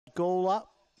Gawler.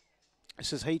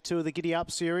 This is Heat 2 of the Giddy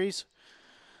Up series.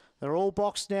 They're all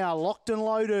boxed now, locked and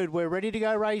loaded. We're ready to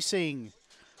go racing.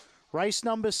 Race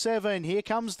number 7. Here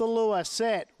comes the lure.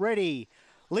 Set, ready.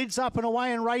 Lids up and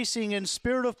away and racing, and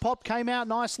Spirit of Pop came out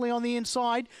nicely on the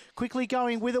inside. Quickly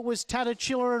going with it was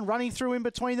Tatachilla, and running through in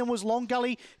between them was Long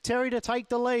Gully Terry to take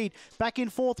the lead. Back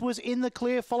and forth was In the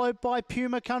Clear, followed by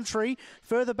Puma Country.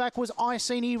 Further back was I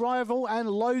Seen Rival and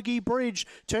Logie Bridge.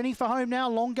 Turning for home now,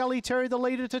 Long Gully Terry, the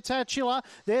leader to Tatachilla.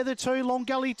 They're the two, Long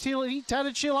Gully Terry,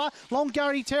 Tatachilla. Long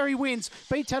Gully Terry wins.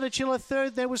 Beat Tatachilla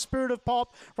third. There was Spirit of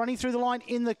Pop. Running through the line,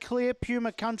 In the Clear,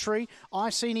 Puma Country,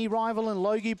 I Seen Rival and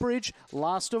Logie Bridge.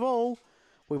 Last of all,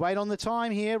 we wait on the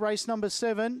time here. Race number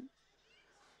 7.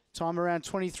 Time around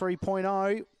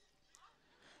 23.0.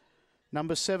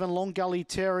 Number 7, Long Gully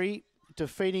Terry,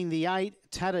 defeating the 8,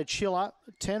 Tatachilla.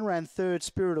 10 ran third,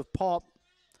 Spirit of Pop.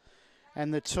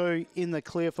 And the 2, In the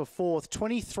Clear for fourth.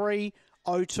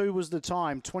 23.02 was the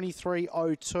time.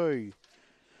 23.02.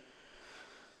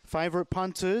 Favourite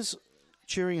punters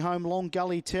cheering home Long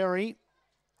Gully Terry.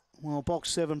 Well, box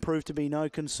 7 proved to be no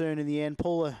concern in the end.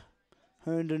 Paula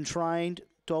Herndon trained,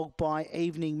 dogged by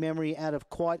Evening Memory out of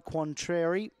Quite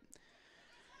Contrary.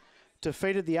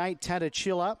 Defeated the 8,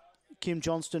 Tatachilla. Kim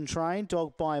Johnston trained,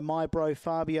 dogged by My Bro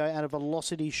Fabio out of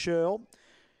Velocity Shirl.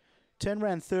 10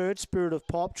 ran third, Spirit of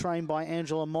Pop, trained by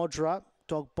Angela Modra,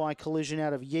 dogged by Collision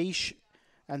out of Yeesh.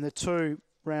 And the 2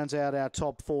 rounds out our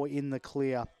top 4, In the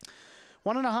Clear.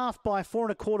 1.5 by 4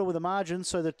 1/4 with a margin,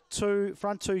 so the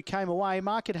front two came away.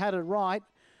 Market had it right.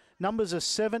 Numbers are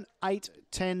 7, 8,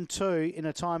 10, 2 in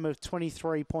a time of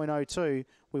 23.02.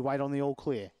 We wait on the all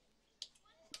clear.